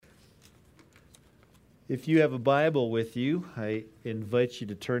If you have a Bible with you, I invite you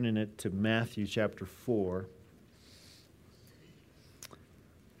to turn in it to Matthew chapter 4.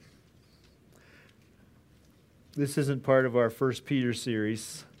 This isn't part of our First Peter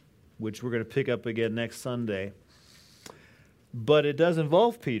series, which we're going to pick up again next Sunday. But it does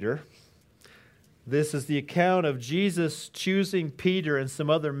involve Peter. This is the account of Jesus choosing Peter and some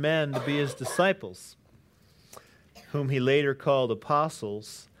other men to be his disciples, whom he later called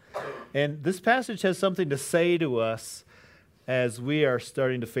apostles. And this passage has something to say to us as we are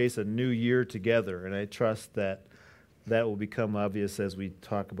starting to face a new year together. And I trust that that will become obvious as we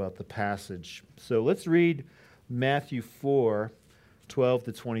talk about the passage. So let's read Matthew 4, 12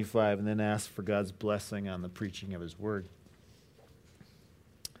 to 25, and then ask for God's blessing on the preaching of his word.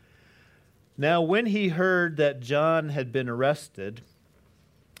 Now, when he heard that John had been arrested,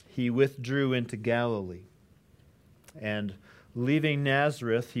 he withdrew into Galilee. And leaving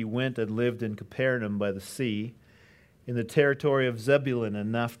Nazareth, he went and lived in Capernaum by the sea, in the territory of Zebulun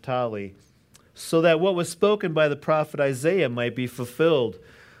and Naphtali, so that what was spoken by the prophet Isaiah might be fulfilled.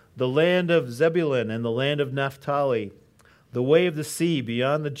 The land of Zebulun and the land of Naphtali, the way of the sea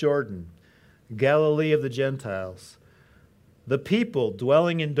beyond the Jordan, Galilee of the Gentiles. The people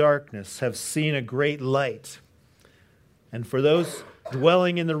dwelling in darkness have seen a great light. And for those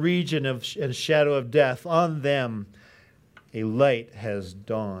dwelling in the region of and shadow of death, on them a light has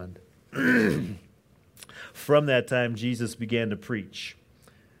dawned. From that time, Jesus began to preach,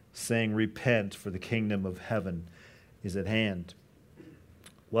 saying, "Repent, for the kingdom of heaven is at hand."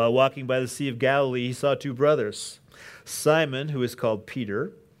 While walking by the Sea of Galilee, he saw two brothers, Simon, who is called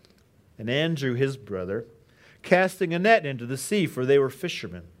Peter, and Andrew, his brother, casting a net into the sea, for they were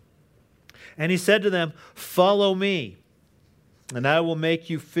fishermen. And he said to them, "Follow me, and I will make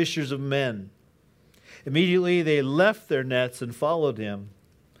you fishers of men." Immediately they left their nets and followed him.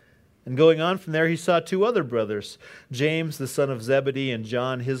 And going on from there, he saw two other brothers, James the son of Zebedee and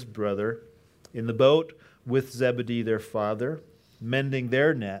John his brother, in the boat with Zebedee their father, mending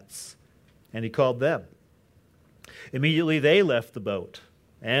their nets. And he called them. Immediately they left the boat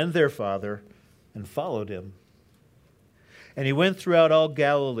and their father and followed him. And he went throughout all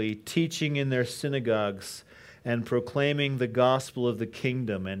Galilee, teaching in their synagogues and proclaiming the gospel of the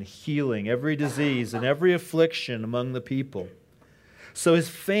kingdom and healing every disease and every affliction among the people. So his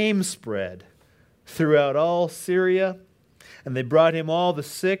fame spread throughout all Syria, and they brought him all the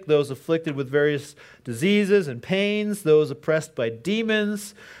sick, those afflicted with various diseases and pains, those oppressed by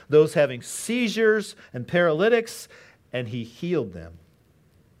demons, those having seizures and paralytics, and he healed them.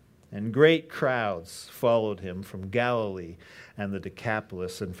 And great crowds followed him from Galilee and the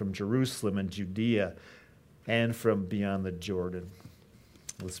Decapolis, and from Jerusalem and Judea, and from beyond the Jordan.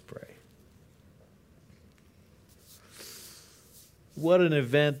 Let's pray. What an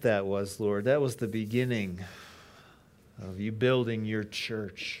event that was, Lord. That was the beginning of you building your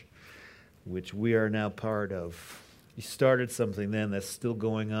church, which we are now part of. You started something then that's still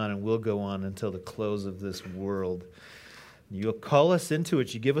going on and will go on until the close of this world. You'll call us into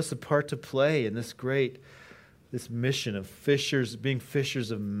it. You give us a part to play in this mission of fishers, being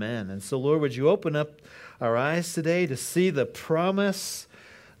fishers of men. And so, Lord, would you open up our eyes today to see the promise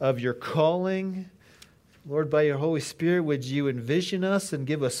of your calling? Lord, by your Holy Spirit, would you envision us and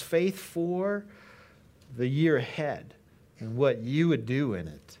give us faith for the year ahead and what you would do in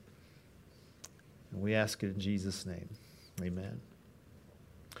it? And we ask it in Jesus' name. Amen.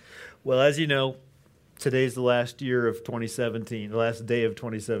 Well, as you know, today's the last year of 2017, the last day of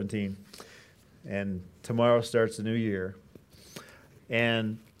 2017. And tomorrow starts a new year.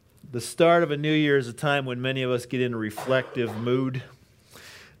 And the start of a new year is a time when many of us get in a reflective mood.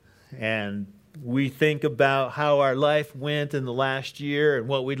 And we think about how our life went in the last year and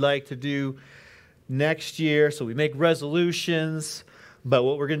what we'd like to do next year. So we make resolutions about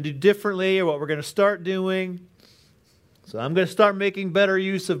what we're going to do differently or what we're going to start doing. So I'm going to start making better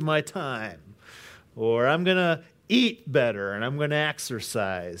use of my time. Or I'm going to eat better and I'm going to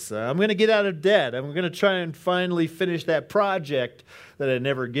exercise. I'm going to get out of debt. I'm going to try and finally finish that project that I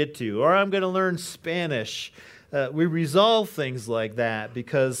never get to. Or I'm going to learn Spanish. We resolve things like that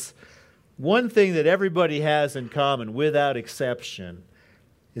because one thing that everybody has in common, without exception,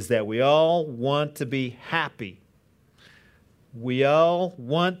 is that we all want to be happy. We all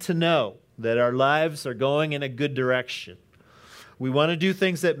want to know that our lives are going in a good direction. We want to do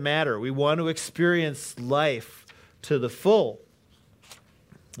things that matter. We want to experience life to the full.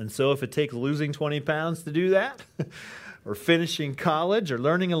 And so if it takes losing 20 pounds to do that, or finishing college, or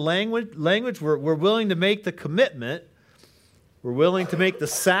learning a language, we're willing to make the commitment. We're willing to make the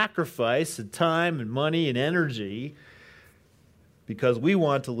sacrifice of time and money and energy because we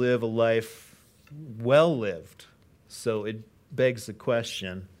want to live a life well lived. So it begs the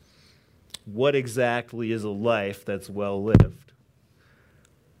question, what exactly is a life that's well lived?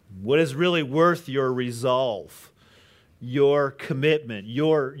 What is really worth your resolve, your commitment,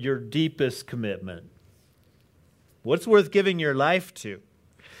 your deepest commitment? What's worth giving your life to?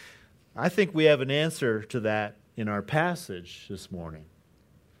 I think we have an answer to that in our passage this morning.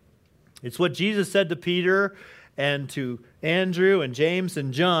 It's what Jesus said to Peter and to Andrew and James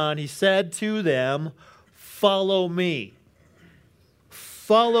and John. He said to them, "Follow me."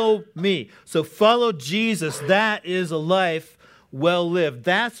 Follow me. So follow Jesus. That is a life well lived.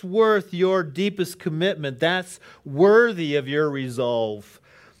 That's worth your deepest commitment. That's worthy of your resolve.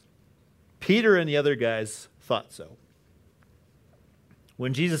 Peter and the other guys thought so.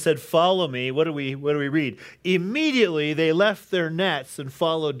 When Jesus said, "Follow me," what do we read? Immediately they left their nets and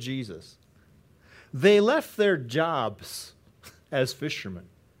followed Jesus. They left their jobs as fishermen.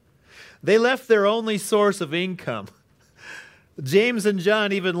 They left their only source of income. James and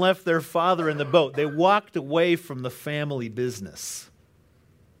John even left their father in the boat. They walked away from the family business.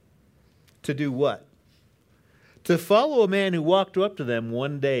 To do what? To follow a man who walked up to them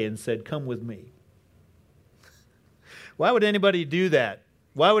one day and said, "Come with me." Why would anybody do that?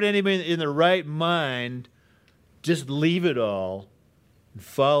 Why would anybody in their right mind just leave it all and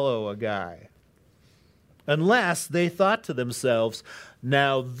follow a guy? Unless they thought to themselves,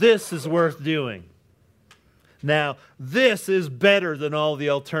 now this is worth doing. Now, this is better than all the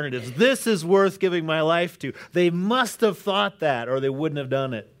alternatives. This is worth giving my life to. They must have thought that, or they wouldn't have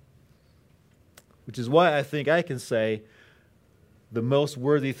done it. Which is why I think I can say the most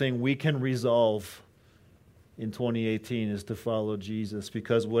worthy thing we can resolve in 2018 is to follow Jesus.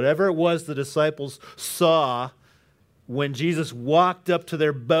 Because whatever it was the disciples saw when Jesus walked up to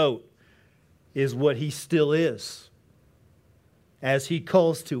their boat is what he still is. As he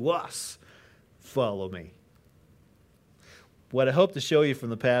calls to us, "Follow me." What I hope to show you from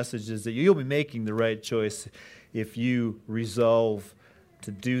the passage is that you'll be making the right choice if you resolve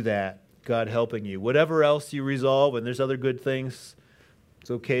to do that, God helping you. Whatever else you resolve, and there's other good things, it's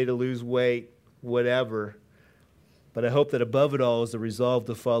okay to lose weight, whatever. But I hope that above it all is the resolve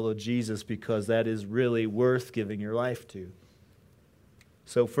to follow Jesus, because that is really worth giving your life to.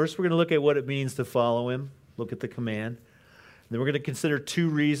 So first we're going to look at what it means to follow him, look at the command. Then we're going to consider 2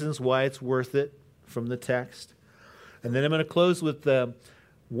 reasons why it's worth it from the text. And then I'm going to close with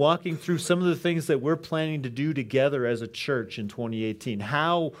walking through some of the things that we're planning to do together as a church in 2018.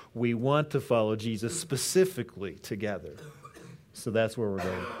 How we want to follow Jesus specifically together. So that's where we're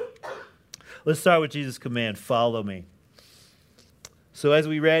going. Let's start with Jesus' command, "Follow me." So as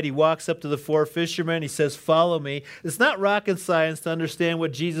we read, he walks up to the 4 fishermen. He says, "Follow me." It's not rocket science to understand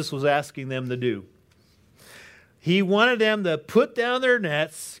what Jesus was asking them to do. He wanted them to put down their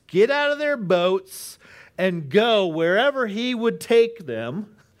nets, get out of their boats, and go wherever he would take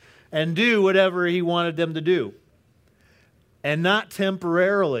them and do whatever he wanted them to do. And not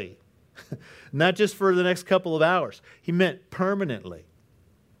temporarily. Not just for the next couple of hours. He meant permanently.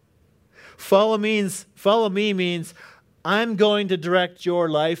 Follow me means I'm going to direct your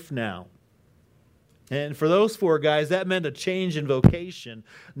life now. And for those 4 guys, that meant a change in vocation.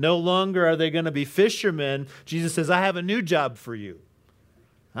 No longer are they going to be fishermen. Jesus says, "I have a new job for you.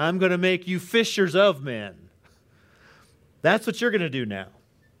 I'm going to make you fishers of men." That's what you're going to do now.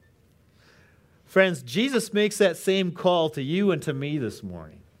 Friends, Jesus makes that same call to you and to me this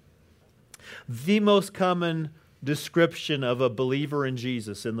morning. The most common description of a believer in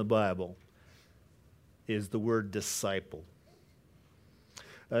Jesus in the Bible is the word disciple.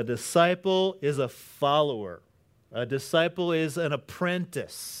 A disciple is a follower. A disciple is an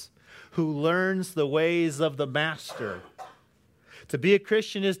apprentice who learns the ways of the master. To be a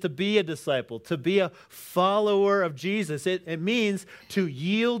Christian is to be a disciple, to be a follower of Jesus. It means to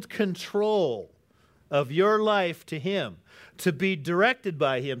yield control of your life to him, to be directed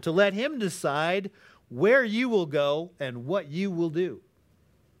by him, to let him decide where you will go and what you will do.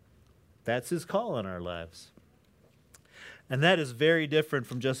 That's his call on our lives. And that is very different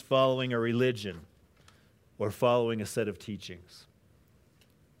from just following a religion or following a set of teachings.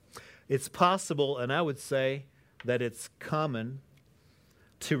 It's possible, and I would say that it's common,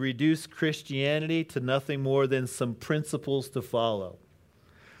 to reduce Christianity to nothing more than some principles to follow.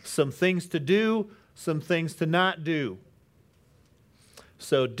 Some things to do, some things to not do.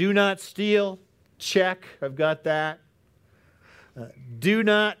 So do not steal, check, I've got that. Do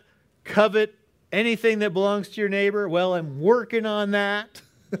not covet anything that belongs to your neighbor. Well, I'm working on that.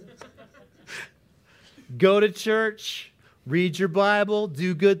 Go to church, read your Bible,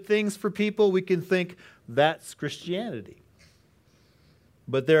 do good things for people. We can think that's Christianity.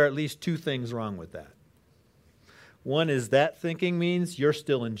 But there are at least two things wrong with that. One is that thinking means you're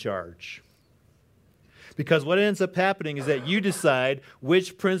still in charge. Because what ends up happening is that you decide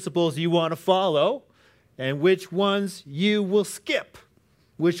which principles you want to follow and which ones you will skip,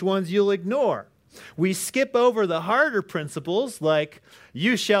 which ones you'll ignore. We skip over the harder principles like,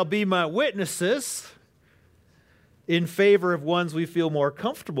 you shall be my witnesses, in favor of ones we feel more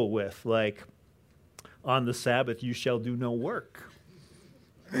comfortable with, like, on the Sabbath you shall do no work.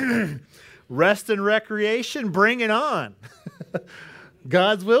 Rest and recreation, bring it on.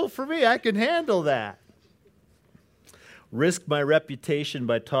 God's will for me, I can handle that. Risk my reputation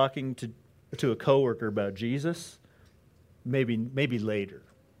by talking to a coworker about Jesus, maybe later.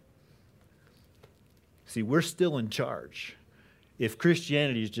 See, we're still in charge if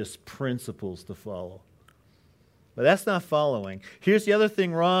Christianity is just principles to follow. But that's not following. Here's the other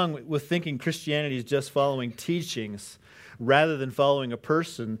thing wrong with thinking Christianity is just following teachings rather than following a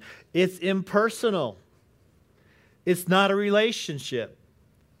person. It's impersonal. It's not a relationship.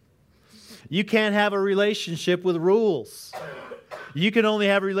 You can't have a relationship with rules. You can only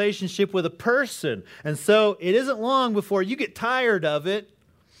have a relationship with a person. And so it isn't long before you get tired of it,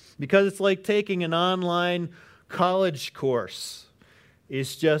 because it's like taking an online college course.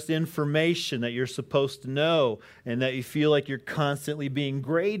 It's just information that you're supposed to know and that you feel like you're constantly being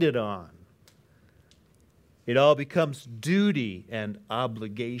graded on. It all becomes duty and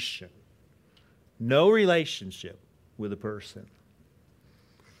obligation. No relationship with a person.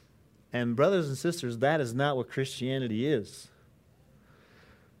 And brothers and sisters, that is not what Christianity is.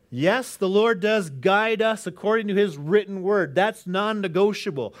 Yes, the Lord does guide us according to His written word. That's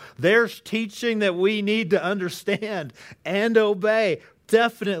non-negotiable. There's teaching that we need to understand and obey,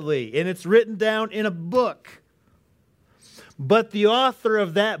 definitely. And it's written down in a book. But the author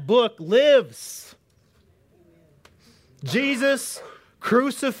of that book lives. Jesus,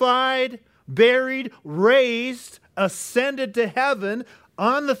 crucified, buried, raised, ascended to heaven,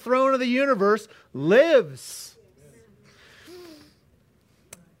 on the throne of the universe, lives.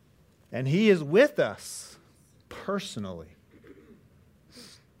 And He is with us personally.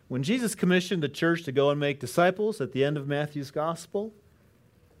 When Jesus commissioned the church to go and make disciples at the end of Matthew's gospel,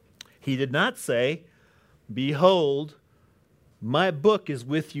 He did not say, "Behold, my book is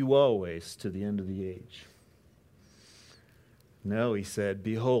with you always to the end of the age." No, He said,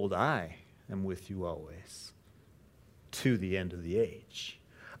 "Behold, I am with you always to the end of the age."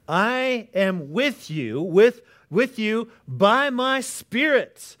 I am with you, with you by my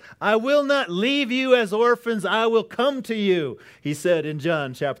Spirit. I will not leave you as orphans. I will come to you, He said in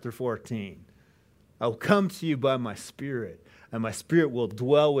John chapter 14. I will come to you by my Spirit, and my Spirit will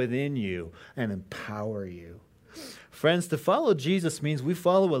dwell within you and empower you. Friends, to follow Jesus means we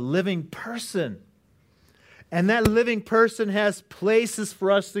follow a living person. And that living person has places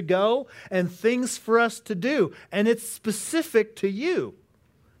for us to go and things for us to do. And it's specific to you.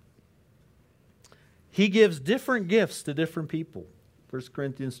 He gives different gifts to different people. 1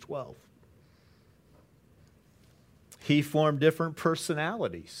 Corinthians 12. He formed different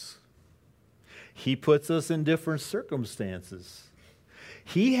personalities. He puts us in different circumstances.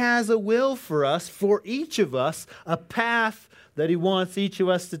 He has a will for us, for each of us, a path that He wants each of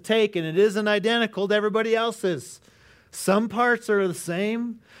us to take, and it isn't identical to everybody else's. Some parts are the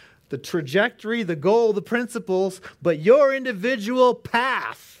same, the trajectory, the goal, the principles, but your individual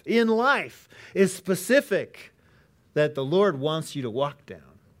path in life is specific that the Lord wants you to walk down.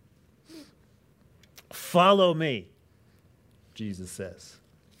 Follow me, Jesus says.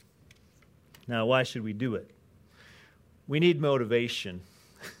 Now, why should we do it? We need motivation.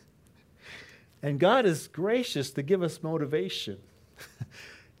 And God is gracious to give us motivation.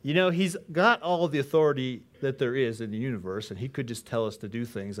 You know, He's got all the authority that there is in the universe, and He could just tell us to do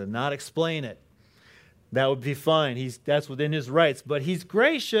things and not explain it. That would be fine. That's within His rights. But He's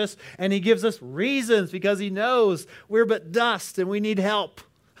gracious, and He gives us reasons because He knows we're but dust and we need help.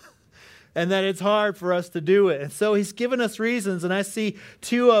 And that it's hard for us to do it. And so He's given us reasons, and I see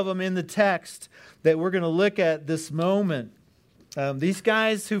two of them in the text that we're going to look at this moment. These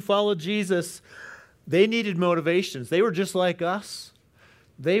guys who followed Jesus, they needed motivations. They were just like us.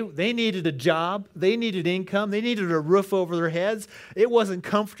 They needed a job. They needed income. They needed a roof over their heads. It wasn't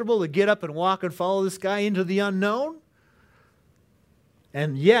comfortable to get up and walk and follow this guy into the unknown.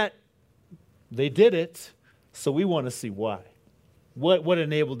 And yet, they did it, so we want to see why. What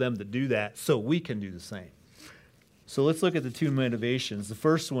enabled them to do that so we can do the same? So let's look at the two motivations. The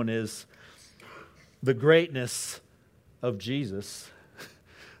first one is the greatness of Jesus.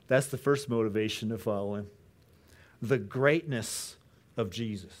 That's the first motivation to follow Him. The greatness of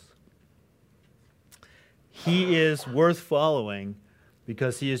Jesus. He is worth following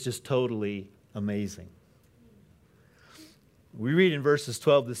because he is just totally amazing. We read in verses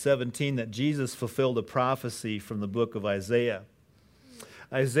 12 to 17 that Jesus fulfilled a prophecy from the book of Isaiah.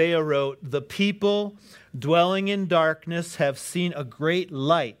 Isaiah wrote, "The people dwelling in darkness have seen a great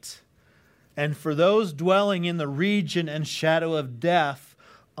light, and for those dwelling in the region and shadow of death,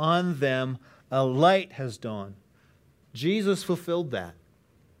 on them a light has dawned." Jesus fulfilled that.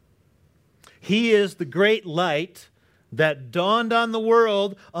 He is the great light that dawned on the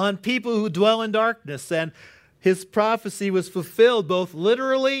world, on people who dwell in darkness. And his prophecy was fulfilled both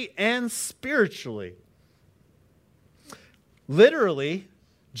literally and spiritually. Literally,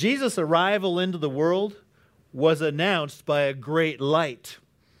 Jesus' arrival into the world was announced by a great light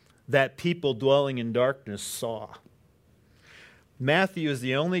that people dwelling in darkness saw. Matthew is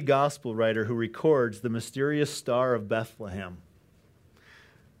the only gospel writer who records the mysterious star of Bethlehem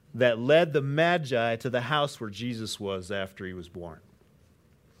that led the Magi to the house where Jesus was after he was born.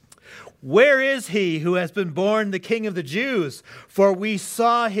 "Where is he who has been born the King of the Jews? For we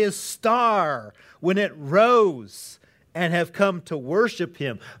saw his star when it rose and have come to worship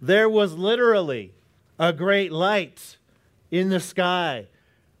him." There was literally a great light in the sky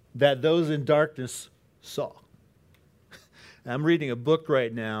that those in darkness saw. I'm reading a book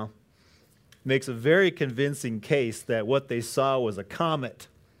right now, makes a very convincing case that what they saw was a comet.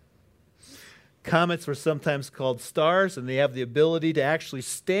 Comets were sometimes called stars, and they have the ability to actually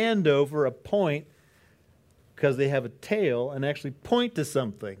stand over a point because they have a tail and actually point to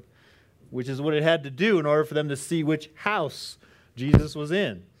something, which is what it had to do in order for them to see which house Jesus was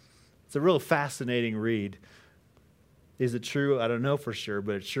in. It's a real fascinating read. Is it true? I don't know for sure,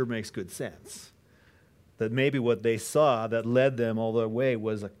 but it sure makes good sense. That maybe what they saw that led them all the way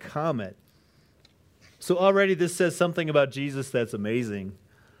was a comet. So already this says something about Jesus that's amazing.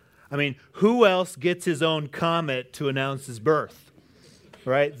 I mean, who else gets his own comet to announce his birth?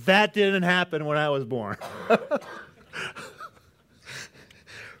 Right? That didn't happen when I was born.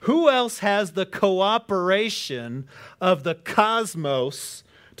 Who else has the cooperation of the cosmos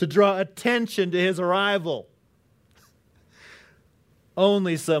to draw attention to his arrival?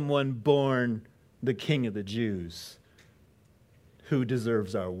 Only someone born the King of the Jews, who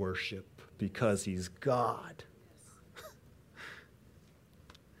deserves our worship because he's God.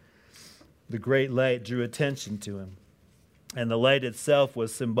 The great light drew attention to him. And the light itself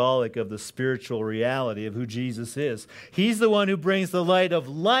was symbolic of the spiritual reality of who Jesus is. He's the one who brings the light of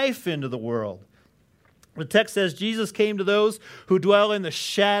life into the world. The text says Jesus came to those who dwell in the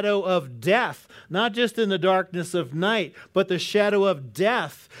shadow of death, not just in the darkness of night, but the shadow of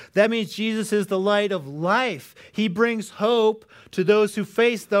death. That means Jesus is the light of life. He brings hope to those who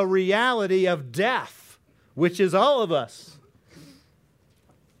face the reality of death, which is all of us.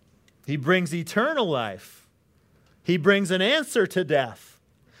 He brings eternal life. He brings an answer to death.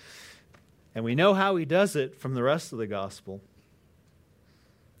 And we know how he does it from the rest of the gospel.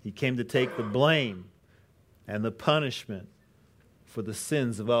 He came to take the blame and the punishment for the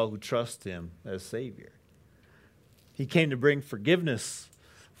sins of all who trust him as Savior. He came to bring forgiveness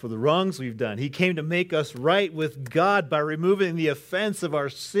for the wrongs we've done. He came to make us right with God by removing the offense of our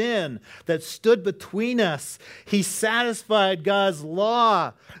sin that stood between us. He satisfied God's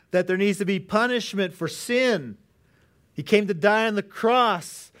law that there needs to be punishment for sin. He came to die on the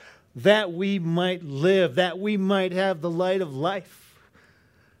cross that we might live, that we might have the light of life,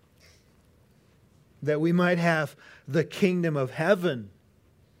 that we might have the kingdom of heaven.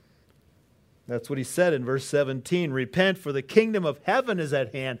 That's what he said in verse 17. Repent, for the kingdom of heaven is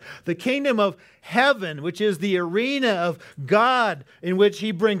at hand. The kingdom of heaven, which is the arena of God, in which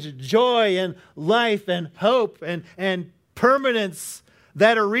he brings joy and life and hope and permanence.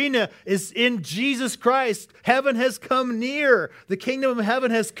 That arena is in Jesus Christ. Heaven has come near. The kingdom of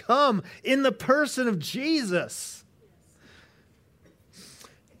heaven has come in the person of Jesus.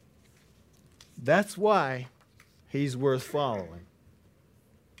 That's why he's worth following.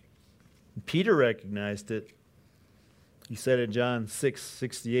 Peter recognized it. He said in John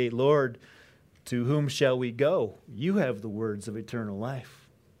 6:68, Lord, to whom shall we go? You have the words of eternal life.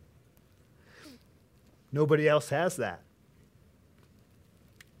 Nobody else has that.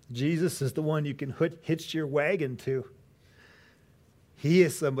 Jesus is the one you can hitch your wagon to. He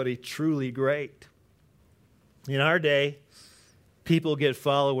is somebody truly great. In our day, people get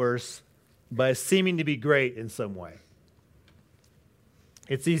followers by seeming to be great in some way.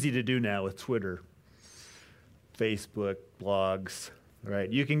 It's easy to do now with Twitter, Facebook, blogs, right?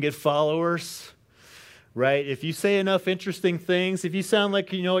 You can get followers right? If you say enough interesting things, if you sound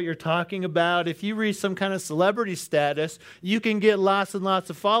like you know what you're talking about, if you reach some kind of celebrity status, you can get lots and lots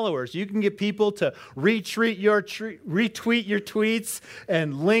of followers. You can get people to retweet your tweets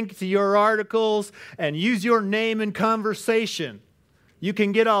and link to your articles and use your name in conversation. You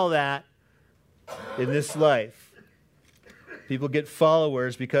can get all that in this life. People get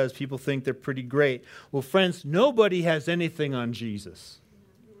followers because people think they're pretty great. Well, friends, nobody has anything on Jesus.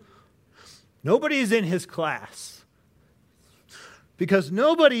 Nobody's in his class. Because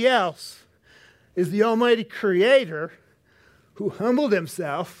nobody else is the Almighty Creator who humbled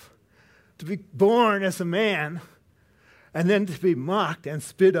himself to be born as a man and then to be mocked and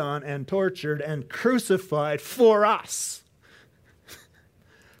spit on and tortured and crucified for us.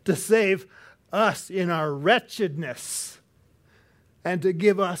 To save us in our wretchedness and to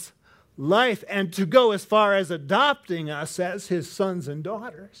give us life and to go as far as adopting us as his sons and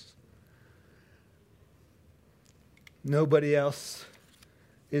daughters. Nobody else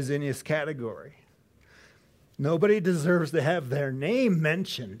is in his category. Nobody deserves to have their name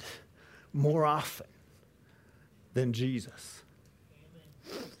mentioned more often than Jesus.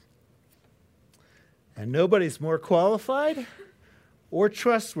 Amen. And nobody's more qualified or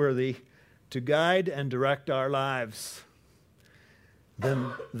trustworthy to guide and direct our lives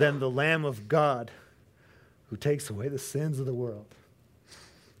than the Lamb of God who takes away the sins of the world.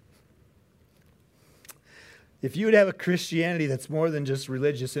 If you would have a Christianity that's more than just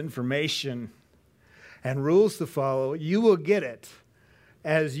religious information and rules to follow, you will get it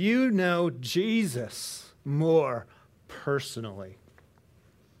as you know Jesus more personally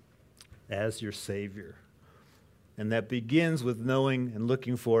as your Savior. And that begins with knowing and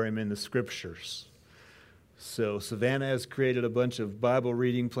looking for him in the Scriptures. So Savannah has created a bunch of Bible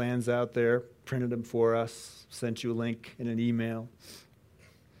reading plans out there, printed them for us, sent you a link in an email.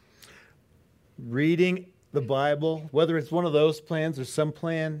 Reading the Bible, whether it's one of those plans or some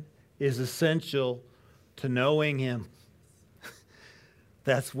plan, is essential to knowing him.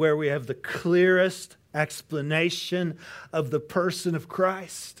 That's where we have the clearest explanation of the person of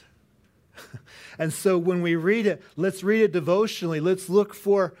Christ. And so when we read it, let's read it devotionally. Let's look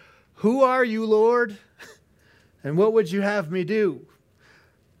for, who are you, Lord? And what would you have me do?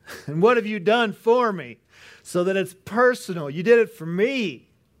 And what have you done for me? So that it's personal. You did it for me.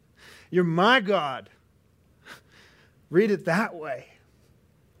 You're my God. Read it that way.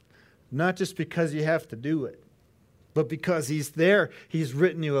 Not just because you have to do it, but because he's there. He's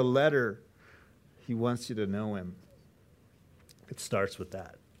written you a letter. He wants you to know him. It starts with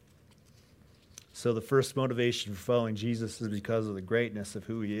that. So the first motivation for following Jesus is because of the greatness of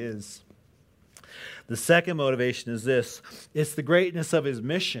who he is. The second motivation is this. It's the greatness of his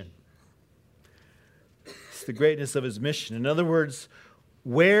mission. It's the greatness of his mission. In other words,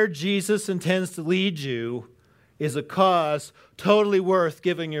 where Jesus intends to lead you is a cause totally worth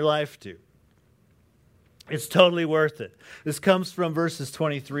giving your life to. It's totally worth it. This comes from verses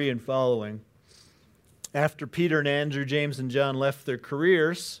 23 and following. After Peter and Andrew, James and John left their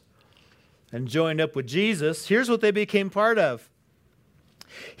careers and joined up with Jesus, here's what they became part of.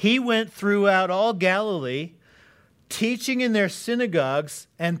 He went throughout all Galilee, teaching in their synagogues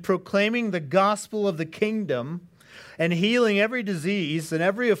and proclaiming the gospel of the kingdom and healing every disease and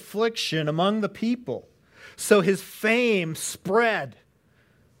every affliction among the people. So his fame spread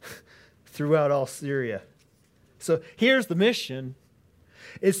throughout all Syria. So here's the mission.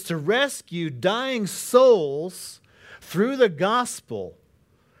 It's to rescue dying souls through the gospel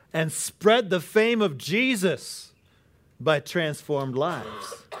and spread the fame of Jesus by transformed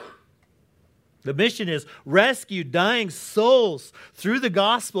lives. The mission is rescue dying souls through the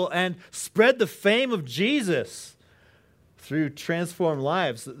gospel and spread the fame of Jesus through transformed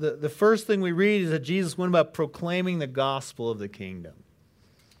lives. The first thing we read is that Jesus went about proclaiming the gospel of the kingdom.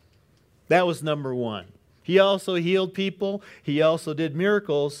 That was number one. He also healed people. He also did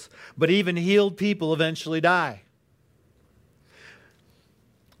miracles. But even healed people eventually die.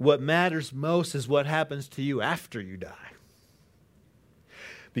 What matters most is what happens to you after you die.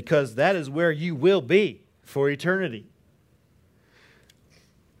 Because that is where you will be for eternity.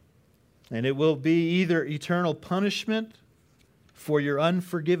 And it will be either eternal punishment for your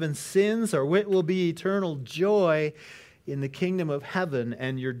unforgiven sins, or it will be eternal joy in the kingdom of heaven,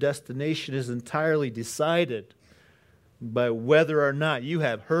 and your destination is entirely decided by whether or not you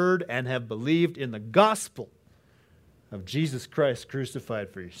have heard and have believed in the gospel of Jesus Christ crucified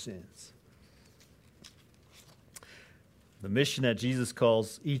for your sins. The mission that Jesus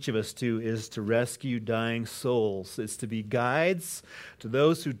calls each of us to is to rescue dying souls. It's to be guides to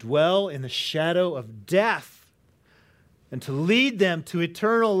those who dwell in the shadow of death and to lead them to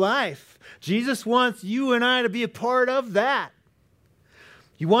eternal life. Jesus wants you and I to be a part of that.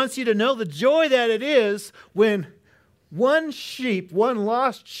 He wants you to know the joy that it is when one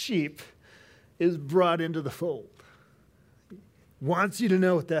lost sheep, is brought into the fold. He wants you to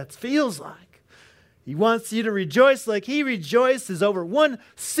know what that feels like. He wants you to rejoice like he rejoices over one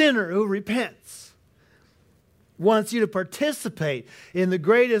sinner who repents. He wants you to participate in the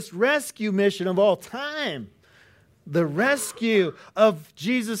greatest rescue mission of all time. The rescue of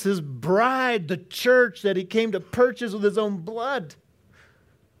Jesus' bride, the church that he came to purchase with his own blood,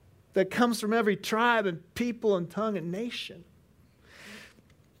 that comes from every tribe and people and tongue and nation.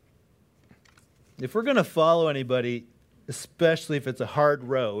 If we're going to follow anybody, especially if it's a hard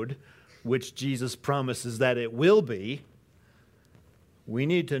road, which Jesus promises that it will be, we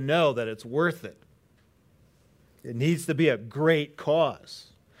need to know that it's worth it. It needs to be a great cause.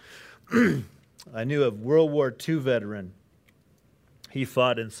 I knew a World War II veteran. He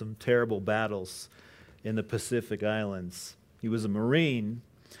fought in some terrible battles in the Pacific Islands. He was a Marine,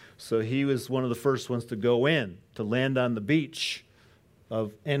 so he was one of the first ones to go in, to land on the beach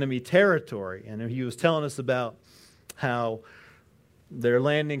of enemy territory. And he was telling us about how their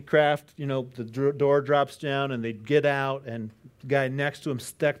landing craft, the door drops down and they get out and the guy next to him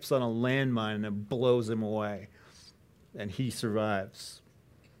steps on a landmine and it blows him away. And he survives.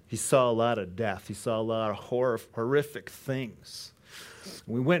 He saw a lot of death. He saw a lot of horrific things.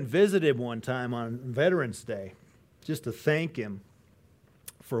 We went and visited him one time on Veterans Day just to thank him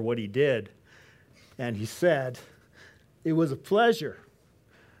for what he did. And he said, "It was a pleasure.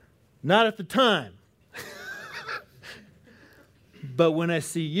 Not at the time. But when I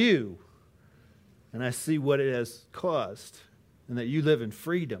see you and I see what it has caused and that you live in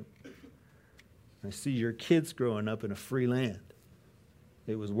freedom, and I see your kids growing up in a free land,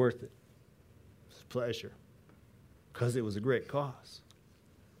 it was worth it. It was a pleasure because it was a great cause."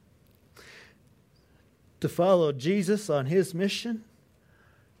 To follow Jesus on his mission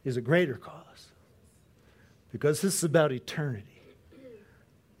is a greater cause because this is about eternity.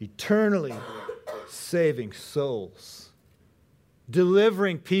 Eternally saving souls.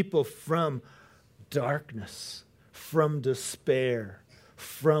 Delivering people from darkness, from despair,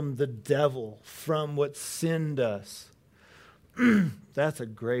 from the devil, from what sin does. That's a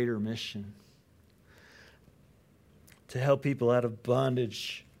greater mission. To help people out of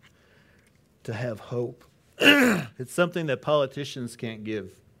bondage, to have hope. It's something that politicians can't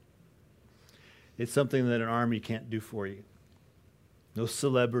give. It's something that an army can't do for you. No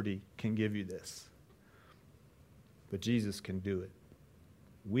celebrity can give you this. But Jesus can do it.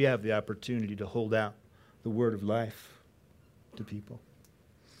 We have the opportunity to hold out the word of life to people.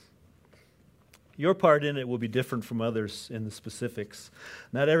 Your part in it will be different from others in the specifics.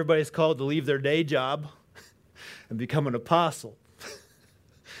 Not everybody's called to leave their day job and become an apostle.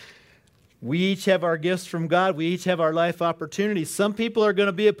 We each have our gifts from God. We each have our life opportunities. Some people are going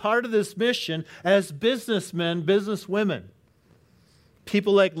to be a part of this mission as businessmen, businesswomen.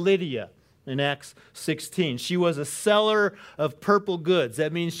 People like Lydia in Acts 16. She was a seller of purple goods.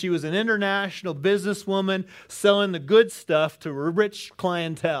 That means she was an international businesswoman selling the good stuff to a rich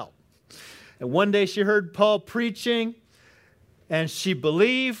clientele. And one day she heard Paul preaching, and she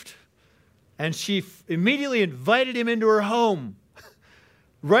believed, and she immediately invited him into her home.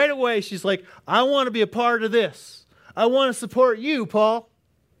 Right away, she's like, "I want to be a part of this. I want to support you, Paul."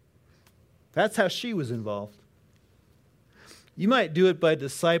 That's how she was involved. You might do it by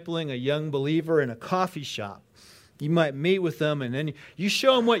discipling a young believer in a coffee shop. You might meet with them and then you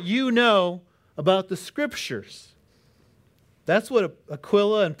show them what you know about the Scriptures. That's what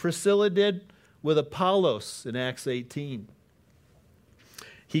Aquila and Priscilla did with Apollos in Acts 18.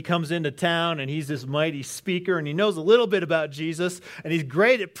 He comes into town and he's this mighty speaker and he knows a little bit about Jesus and he's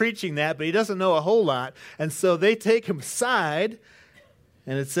great at preaching that, but he doesn't know a whole lot. And so they take him aside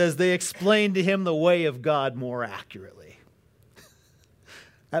and it says they explain to him the way of God more accurately.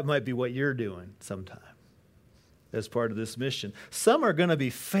 That might be what you're doing sometime as part of this mission. Some are going to be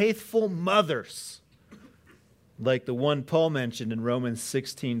faithful mothers, like the one Paul mentioned in Romans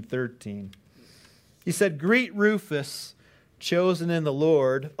 16:13. He said, "Greet Rufus, chosen in the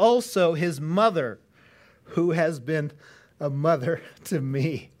Lord, also his mother, who has been a mother to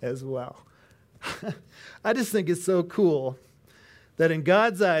me as well." I just think it's so cool that in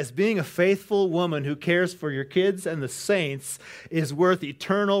God's eyes, being a faithful woman who cares for your kids and the saints is worth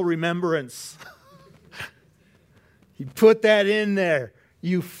eternal remembrance. You put that in there,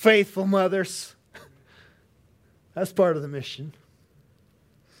 you faithful mothers. That's part of the mission.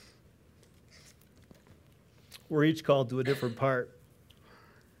 We're each called to a different part,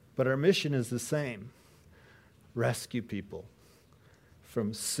 but our mission is the same. rescue people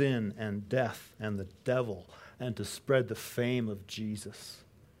from sin and death and the devil, and to spread the fame of Jesus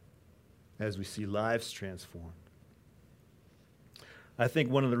as we see lives transformed. I think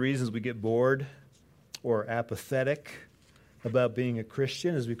one of the reasons we get bored or apathetic about being a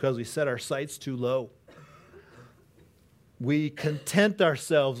Christian is because we set our sights too low. We content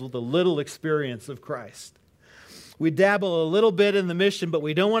ourselves with a little experience of Christ. We dabble a little bit in the mission, but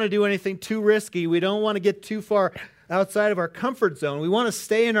we don't want to do anything too risky. We don't want to get too far outside of our comfort zone. We want to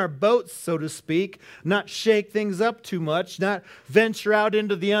stay in our boats, so to speak, not shake things up too much, not venture out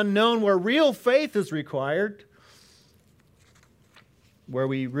into the unknown where real faith is required, where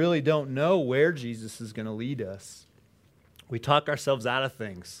we really don't know where Jesus is going to lead us. We talk ourselves out of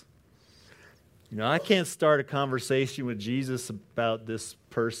things. I can't start a conversation with Jesus about this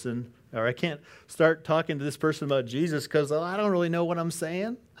person, or I can't start talking to this person about Jesus because I don't really know what I'm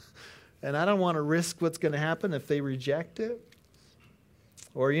saying, and I don't want to risk what's going to happen if they reject it.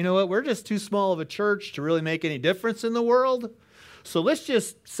 Or you know what, we're just too small of a church to really make any difference in the world, so let's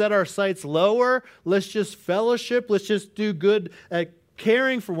just set our sights lower, let's just fellowship, let's just do good at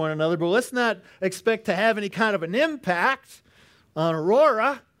caring for one another, but let's not expect to have any kind of an impact on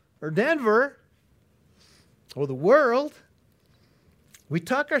Aurora or Denver or the world. We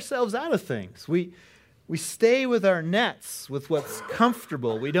talk ourselves out of things. We stay with our nets, with what's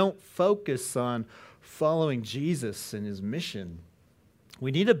comfortable. We don't focus on following Jesus and his mission.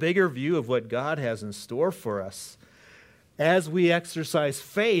 We need a bigger view of what God has in store for us as we exercise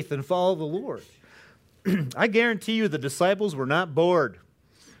faith and follow the Lord. I guarantee you the disciples were not bored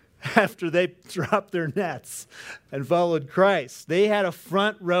after they dropped their nets and followed Christ. They had a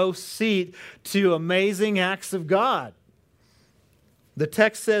front row seat to amazing acts of God. The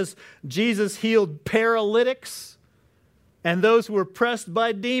text says Jesus healed paralytics and those who were pressed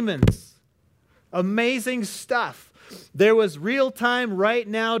by demons. Amazing stuff. There was real-time, right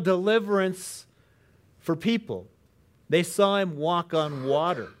now deliverance for people. They saw him walk on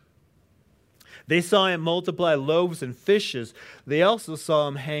water. They saw him multiply loaves and fishes. They also saw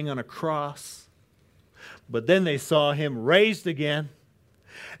him hang on a cross. But then they saw him raised again.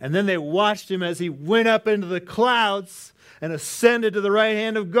 And then they watched him as he went up into the clouds and ascended to the right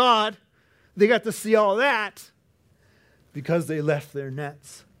hand of God. They got to see all that because they left their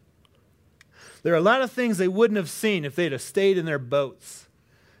nets. There are a lot of things they wouldn't have seen if they'd have stayed in their boats.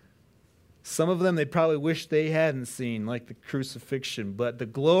 Some of them they probably wish they hadn't seen, like the crucifixion. But the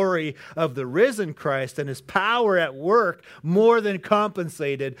glory of the risen Christ and his power at work more than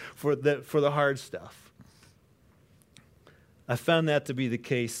compensated for the hard stuff. I found that to be the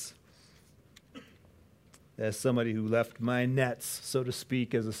case as somebody who left my nets, so to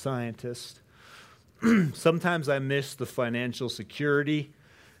speak, as a scientist. Sometimes I miss the financial security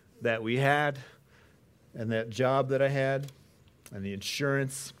that we had and that job that I had and the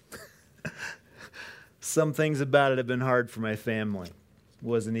insurance. Some things about it have been hard for my family. It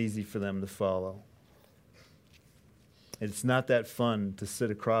wasn't easy for them to follow. It's not that fun to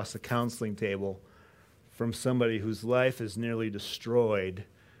sit across a counseling table from somebody whose life is nearly destroyed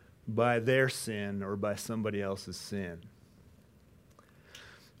by their sin or by somebody else's sin.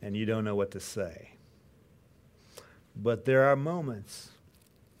 And you don't know what to say. But there are moments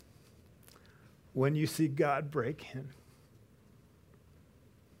when you see God break in.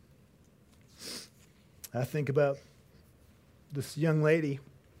 I think about this young lady,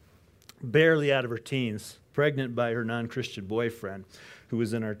 barely out of her teens, pregnant by her non-Christian boyfriend, who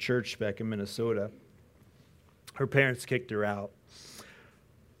was in our church back in Minnesota. Her parents kicked her out.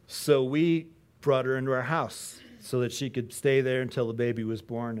 So we brought her into our house so that she could stay there until the baby was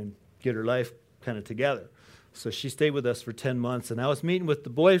born and get her life kind of together. So she stayed with us for 10 months, and I was meeting with the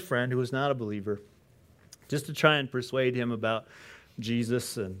boyfriend, who was not a believer, just to try and persuade him about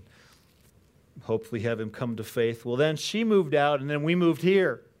Jesus and hopefully have him come to faith. Well, then she moved out, and then we moved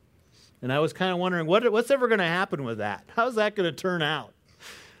here. And I was kind of wondering, what's ever going to happen with that? How's that going to turn out?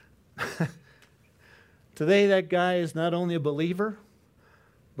 Today, that guy is not only a believer,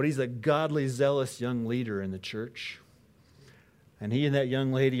 but he's a godly, zealous young leader in the church. And he and that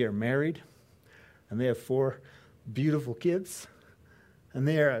young lady are married, and they have 4 beautiful kids, and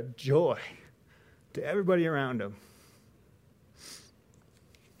they are a joy to everybody around them.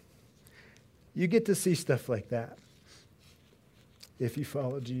 You get to see stuff like that if you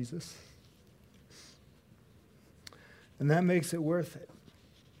follow Jesus. And that makes it worth it.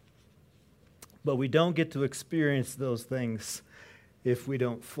 But we don't get to experience those things if we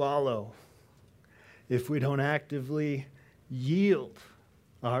don't follow, if we don't actively yield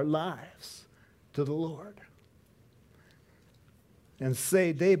our lives to the Lord and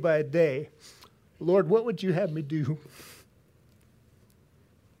say day by day, Lord, what would you have me do?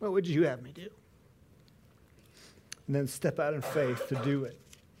 What would you have me do? And then step out in faith to do it.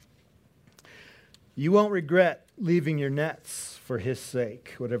 You won't regret leaving your nets for his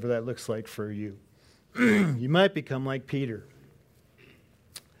sake, whatever that looks like for you. You might become like Peter.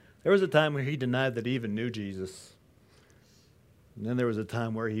 There was a time where he denied that he even knew Jesus. And then there was a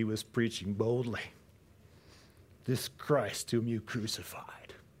time where he was preaching boldly, this Christ whom you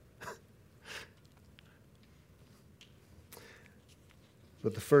crucified.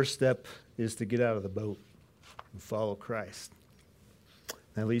 But the first step is to get out of the boat and follow Christ.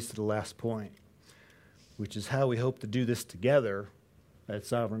 That leads to the last point, which is how we hope to do this together at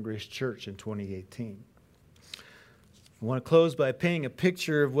Sovereign Grace Church in 2018. I want to close by painting a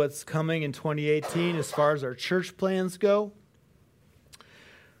picture of what's coming in 2018 as far as our church plans go.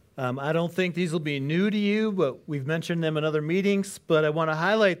 I don't think these will be new to you, but we've mentioned them in other meetings. But I want to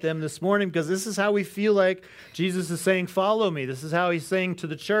highlight them this morning because this is how we feel like Jesus is saying, follow me. This is how he's saying to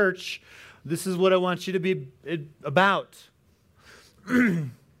the church, this is what I want you to be about.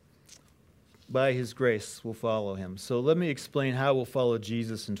 By his grace, we'll follow him. So let me explain how we'll follow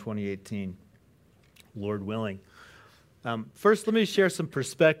Jesus in 2018, Lord willing. First, let me share some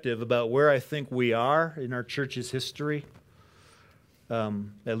perspective about where I think we are in our church's history.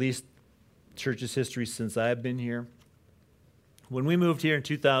 At least church's history since I've been here. When we moved here in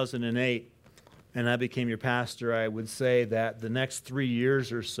 2008 and I became your pastor, I would say that the next 3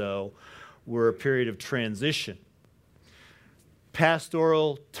 years or so were a period of transition.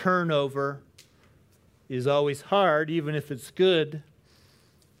 Pastoral turnover is always hard, even if it's good.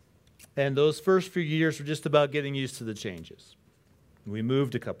 And those first few years were just about getting used to the changes. We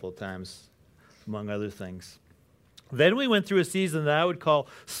moved a couple of times, among other things. Then we went through a season that I would call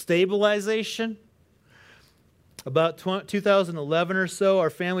stabilization. About 2011 or so, our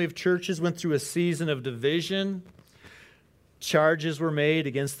family of churches went through a season of division. Charges were made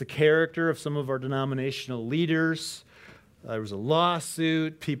against the character of some of our denominational leaders. There was a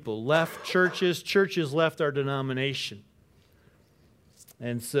lawsuit. People left churches. Churches left our denomination.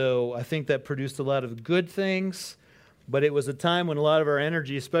 And so I think that produced a lot of good things. But it was a time when a lot of our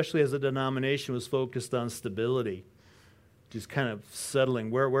energy, especially as a denomination, was focused on stability. Just kind of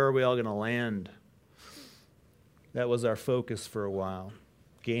settling, where are we all going to land? That was our focus for a while,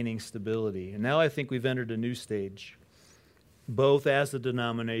 gaining stability. And now I think we've entered a new stage, both as a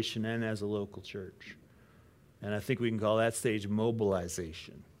denomination and as a local church. And I think we can call that stage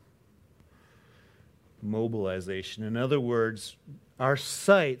mobilization. Mobilization. In other words, our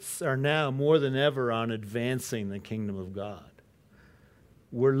sights are now more than ever on advancing the kingdom of God.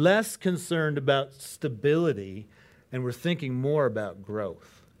 We're less concerned about stability, and we're thinking more about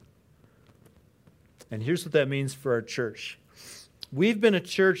growth. And here's what that means for our church. We've been a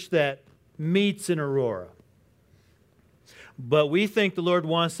church that meets in Aurora. But we think the Lord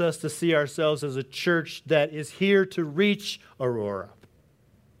wants us to see ourselves as a church that is here to reach Aurora.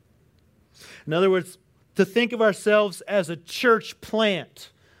 In other words, to think of ourselves as a church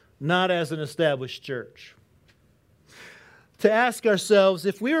plant, not as an established church. To ask ourselves,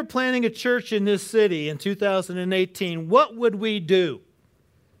 if we were planning a church in this city in 2018, what would we do?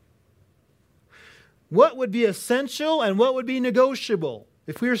 What would be essential and what would be negotiable?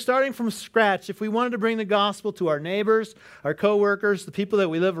 If we were starting from scratch, if we wanted to bring the gospel to our neighbors, our coworkers, the people that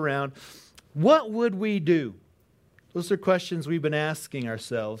we live around, what would we do? Those are questions we've been asking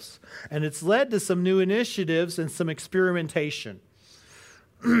ourselves. And it's led to some new initiatives and some experimentation.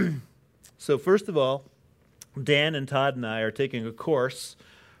 So first of all, Dan and Todd and I are taking a course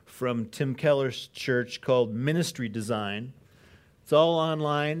from Tim Keller's church called Ministry Design. It's all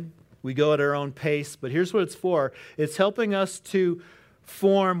online. We go at our own pace, but here's what it's for. It's helping us to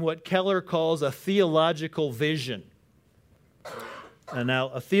form what Keller calls a theological vision. And now,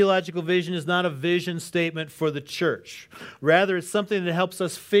 a theological vision is not a vision statement for the church. Rather, it's something that helps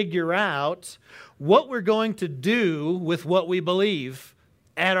us figure out what we're going to do with what we believe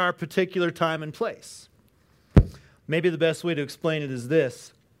at our particular time and place. Maybe the best way to explain it is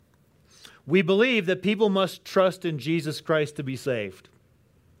this. We believe that people must trust in Jesus Christ to be saved.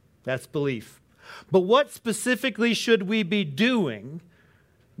 That's belief. But what specifically should we be doing,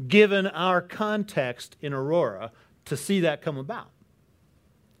 given our context in Aurora, to see that come about?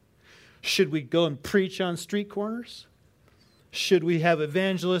 Should we go and preach on street corners? Should we have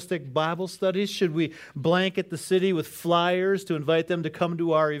evangelistic Bible studies? Should we blanket the city with flyers to invite them to come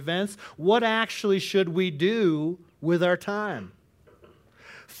to our events? What actually should we do with our time?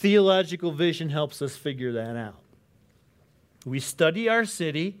 Theological vision helps us figure that out. We study our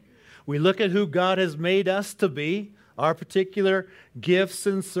city. We look at who God has made us to be, our particular gifts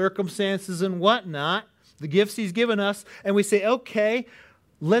and circumstances and whatnot, the gifts He's given us, and we say, okay,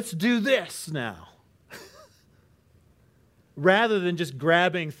 let's do this now. Rather than just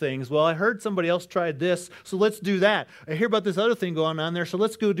grabbing things. Well, I heard somebody else tried this, so let's do that. I hear about this other thing going on there, so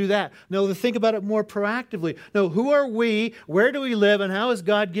let's go do that. No, to think about it more proactively. No, who are we? Where do we live? And how has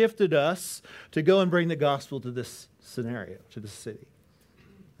God gifted us to go and bring the gospel to this scenario, to this city?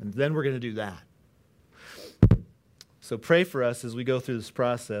 And then we're going to do that. So pray for us as we go through this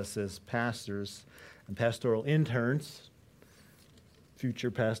process as pastors and pastoral interns, future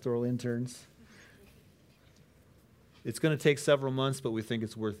pastoral interns. It's going to take several months, but we think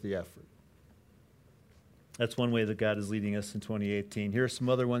it's worth the effort. That's one way that God is leading us in 2018. Here are some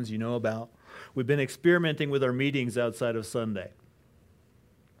other ones you know about. We've been experimenting with our meetings outside of Sunday.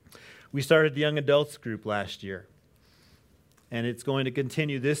 We started the young adults group last year, and it's going to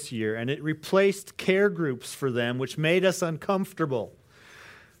continue this year. And it replaced care groups for them, which made us uncomfortable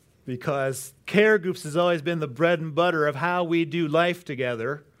because care groups has always been the bread and butter of how we do life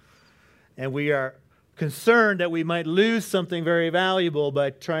together, and we are concerned that we might lose something very valuable by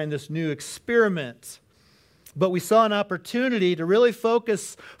trying this new experiment. But we saw an opportunity to really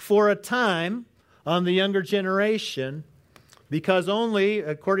focus for a time on the younger generation because only,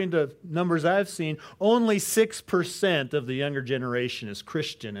 according to numbers I've seen, only 6% of the younger generation is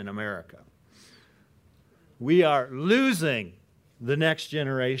Christian in America. We are losing the next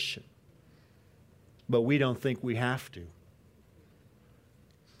generation, but we don't think we have to.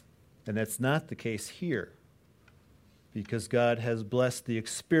 And that's not the case here because God has blessed the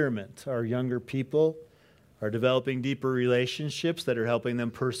experiment. Our younger people are developing deeper relationships that are helping them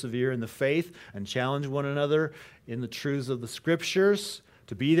persevere in the faith and challenge one another in the truths of the Scriptures,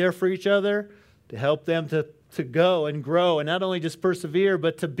 to be there for each other, to help them to go and grow and not only just persevere,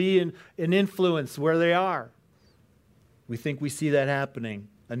 but to be an influence where they are. We think we see that happening.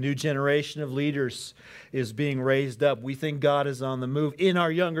 A new generation of leaders is being raised up. We think God is on the move in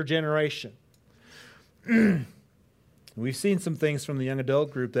our younger generation. We've seen some things from the young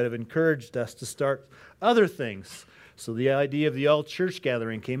adult group that have encouraged us to start other things. So the idea of the all-church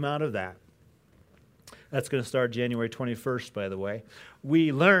gathering came out of that. That's going to start January 21st, by the way.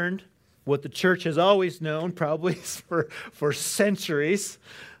 We learned what the church has always known, probably for centuries,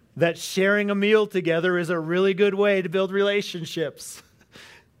 that sharing a meal together is a really good way to build relationships.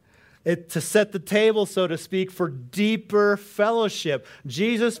 To set the table, so to speak, for deeper fellowship.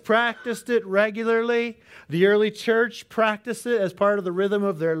 Jesus practiced it regularly. The early church practiced it as part of the rhythm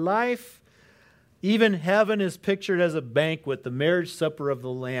of their life. Even heaven is pictured as a banquet, the marriage supper of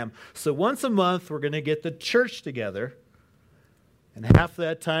the Lamb. So once a month, we're going to get the church together. And half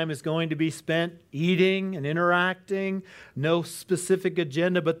that time is going to be spent eating and interacting. No specific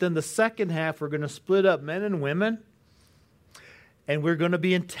agenda. But then the second half, we're going to split up men and women. And we're going to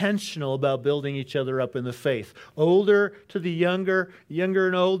be intentional about building each other up in the faith. Older to the younger, younger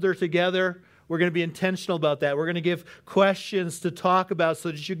and older together. We're going to be intentional about that. We're going to give questions to talk about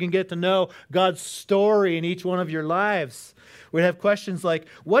so that you can get to know God's story in each one of your lives. We'd have questions like,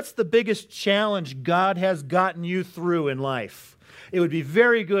 what's the biggest challenge God has gotten you through in life? It would be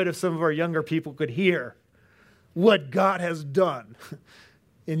very good if some of our younger people could hear what God has done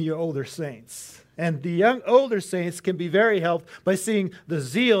in your older saints. And the older saints can be very helped by seeing the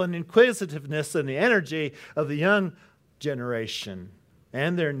zeal and inquisitiveness and the energy of the young generation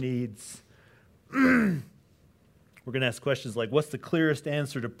and their needs. We're going to ask questions like, what's the clearest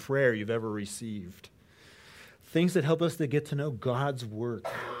answer to prayer you've ever received? Things that help us to get to know God's work.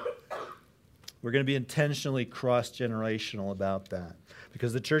 We're going to be intentionally cross-generational about that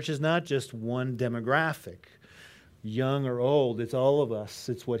because the church is not just one demographic, young or old. It's all of us.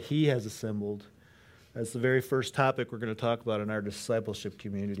 It's what He has assembled. That's the very first topic we're going to talk about in our discipleship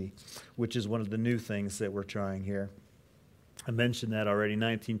community, which is one of the new things that we're trying here. I mentioned that already.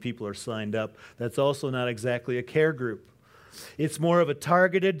 19 people are signed up. That's also not exactly a care group. It's more of a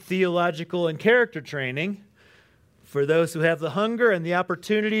targeted theological and character training for those who have the hunger and the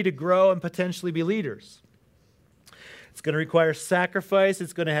opportunity to grow and potentially be leaders. It's going to require sacrifice.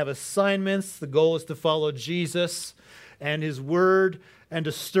 It's going to have assignments. The goal is to follow Jesus and His Word and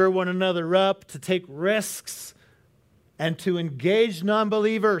to stir one another up, to take risks, and to engage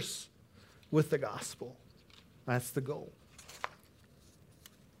non-believers with the gospel. That's the goal.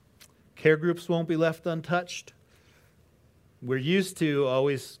 Care groups won't be left untouched. We're used to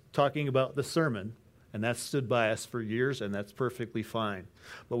always talking about the sermon, and that's stood by us for years, and that's perfectly fine.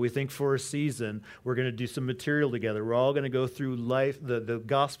 But we think for a season, we're going to do some material together. We're all going to go through life, the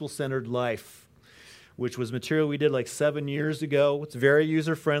gospel-centered life. which was material we did like 7 years ago. It's very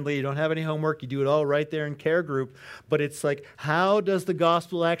user-friendly. You don't have any homework. You do it all right there in Care Group. But it's like, how does the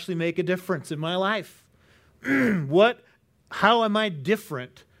gospel actually make a difference in my life? How am I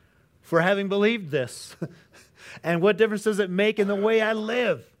different for having believed this? And what difference does it make in the way I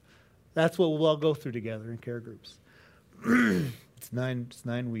live? That's what we'll all go through together in Care Groups. It's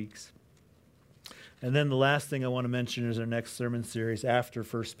 9 weeks. And then the last thing I want to mention is our next sermon series after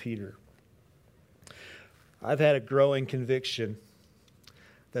 1 Peter. I've had a growing conviction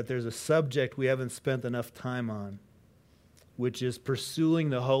that there's a subject we haven't spent enough time on, which is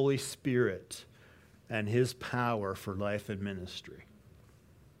pursuing the Holy Spirit and His power for life and ministry.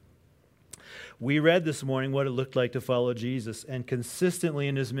 We read this morning what it looked like to follow Jesus, and consistently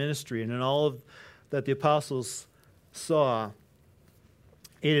in His ministry and in all of that the apostles saw,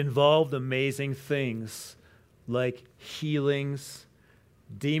 it involved amazing things like healings,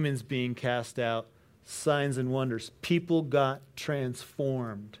 demons being cast out, signs and wonders. People got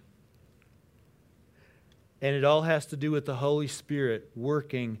transformed. And it all has to do with the Holy Spirit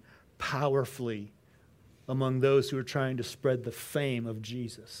working powerfully among those who are trying to spread the fame of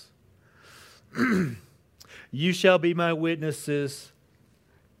Jesus. You shall be my witnesses.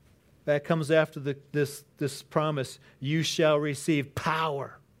 That comes after this promise. You shall receive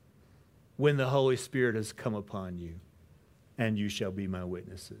power when the Holy Spirit has come upon you, and you shall be my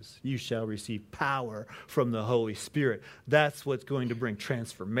witnesses. You shall receive power from the Holy Spirit. That's what's going to bring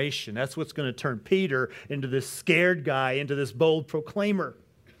transformation. That's what's going to turn Peter into this scared guy, into this bold proclaimer.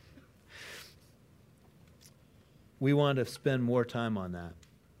 We want to spend more time on that.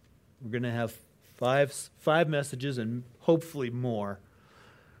 We're going to have five messages and hopefully more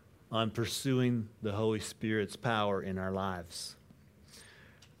on pursuing the Holy Spirit's power in our lives.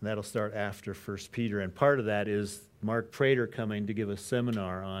 And that'll start after 1 Peter. And part of that is Mark Prater coming to give a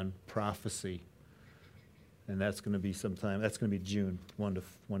seminar on prophecy. And that's going to be that's going to be June 1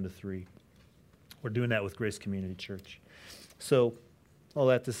 to 3. We're doing that with Grace Community Church. So, all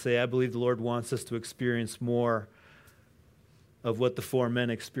that to say, I believe the Lord wants us to experience more of what the 4 men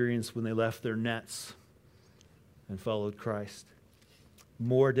experienced when they left their nets and followed Christ.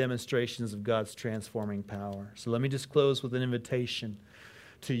 More demonstrations of God's transforming power. So let me just close with an invitation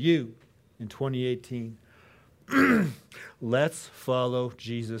to you in 2018. Let's follow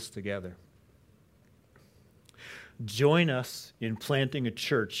Jesus together. Join us in planting a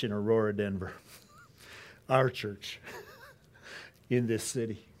church in Aurora, Denver. Our church in this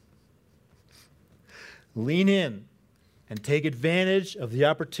city. Lean in and take advantage of the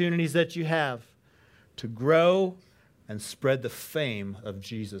opportunities that you have to grow and spread the fame of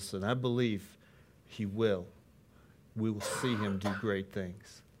Jesus. And I believe He will. We will see Him do great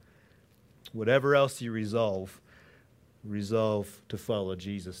things. Whatever else you resolve to follow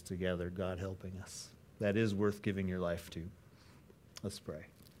Jesus together, God helping us. That is worth giving your life to. Let's pray.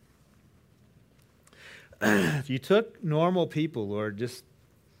 You took normal people, Lord, just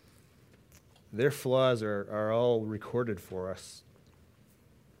their flaws are all recorded for us.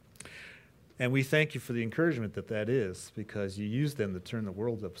 And we thank you for the encouragement that is, because you used them to turn the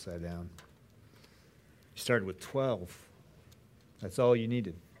world upside down. You started with 12. That's all you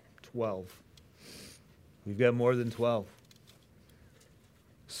needed, 12. We've got more than 12.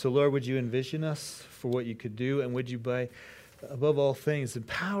 So, Lord, would you envision us for what you could do, and would you, above all things,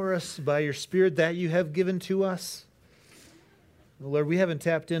 empower us by your Spirit that you have given to us? Lord, we haven't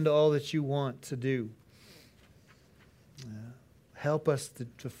tapped into all that you want to do. Help us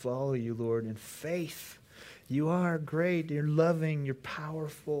to follow you, Lord, in faith. You are great. You're loving. You're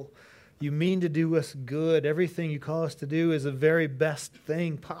powerful. You mean to do us good. Everything you call us to do is the very best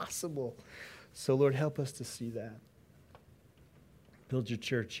thing possible. So, Lord, help us to see that. Build your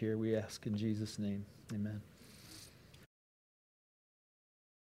church here, we ask in Jesus' name. Amen.